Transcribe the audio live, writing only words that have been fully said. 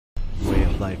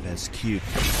WAYOFLIFESQ,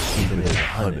 keeping it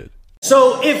 100.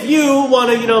 So if you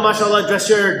want to, mashallah, dress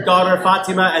your daughter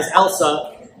Fatima as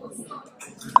Elsa,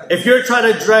 if you're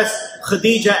trying to dress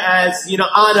Khadija as,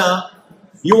 Anna,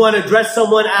 you want to dress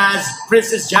someone as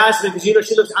Princess Jasmine because,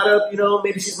 she looks Arab,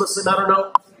 maybe she's Muslim, I don't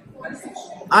know.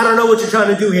 I don't know what you're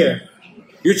trying to do here.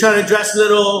 You're trying to dress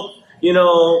little,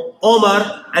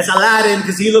 Omar as Aladdin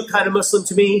because he looked kind of Muslim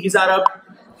to me, he's Arab.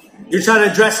 You're trying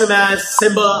to dress him as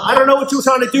Simba. I don't know what you're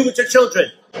trying to do with your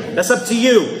children. That's up to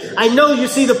you. I know you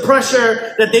see the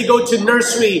pressure that they go to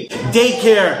nursery,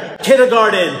 daycare,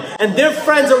 kindergarten, and their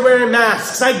friends are wearing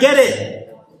masks. I get it.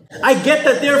 I get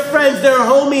that their friends, their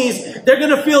homies, they're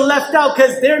going to feel left out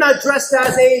because they're not dressed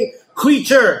as a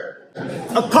creature,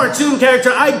 a cartoon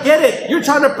character. I get it. You're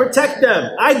trying to protect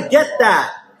them. I get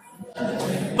that.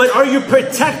 But are you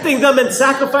protecting them and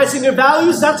sacrificing your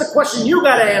values? That's a question you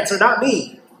got to answer, not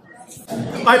me.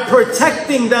 By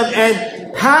protecting them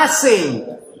and passing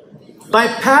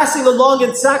along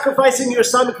and sacrificing your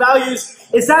Islamic values,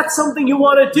 is that something you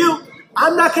want to do?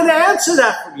 I'm not going to answer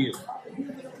that for you.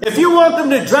 If you want them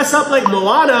to dress up like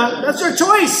Moana, that's your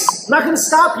choice. I'm not going to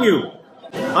stop you.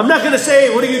 I'm not going to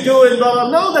say, what are you doing?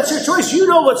 No, that's your choice. You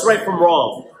know what's right from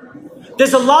wrong.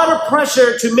 There's a lot of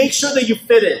pressure to make sure that you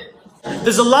fit in.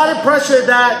 There's a lot of pressure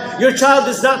that your child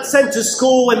is not sent to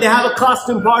school when they have a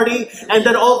costume party, and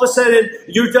then all of a sudden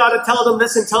you gotta tell them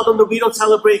this and tell them that we don't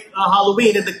celebrate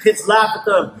Halloween, and the kids laugh at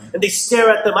them and they stare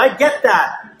at them. I get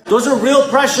that. Those are real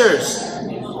pressures.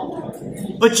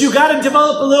 But you gotta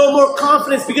develop a little more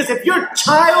confidence, because if your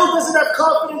child doesn't have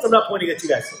confidence, I'm not pointing at you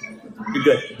guys. You're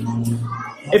good.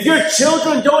 If your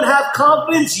children don't have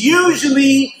confidence,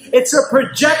 usually it's a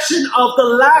projection of the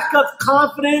lack of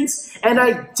confidence and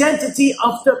identity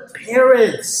of the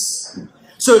parents.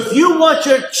 So if you want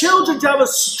your children to have a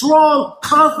strong,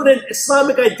 confident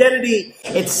Islamic identity,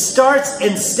 it starts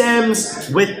and stems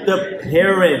with the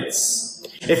parents.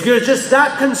 If you're just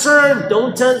that concerned,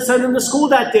 don't send them to school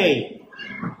that day.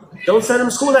 Don't send them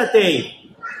to school that day.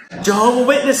 Jehovah's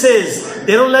Witnesses,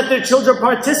 they don't let their children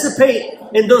participate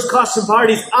in those costume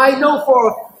parties. I know for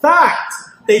a fact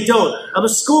they don't. I'm a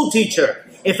school teacher.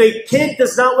 If a kid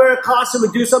does not wear a costume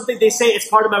and do something, they say it's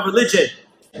part of my religion.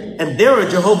 And they're a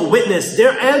Jehovah's Witness.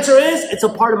 Their answer is, it's a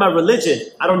part of my religion.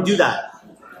 I don't do that.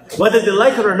 Whether they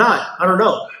like it or not, I don't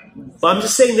know. But I'm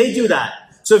just saying they do that.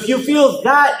 So if you feel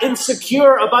that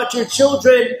insecure about your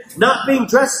children not being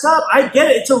dressed up, I get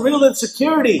it. It's a real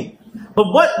insecurity.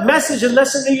 But what message and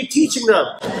lesson are you teaching them?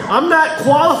 I'm not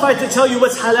qualified to tell you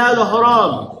what's halal or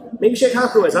haram. Maybe Sheikh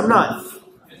Hafiz is. I'm not.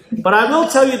 But I will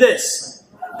tell you this,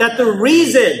 that the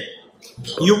reason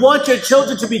you want your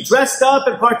children to be dressed up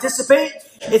and participate,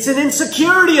 it's an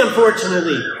insecurity,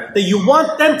 unfortunately, that you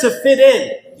want them to fit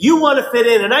in. You want to fit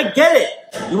in, and I get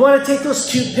it. You want to take those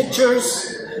cute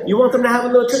pictures. You want them to have a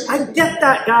little trick. I get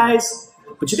that, guys.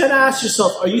 But you got to ask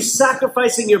yourself, are you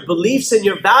sacrificing your beliefs and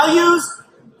your values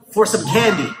for some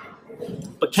candy?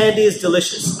 But candy is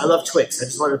delicious. I love Twix. I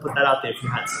just wanted to put that out there if you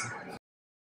had some.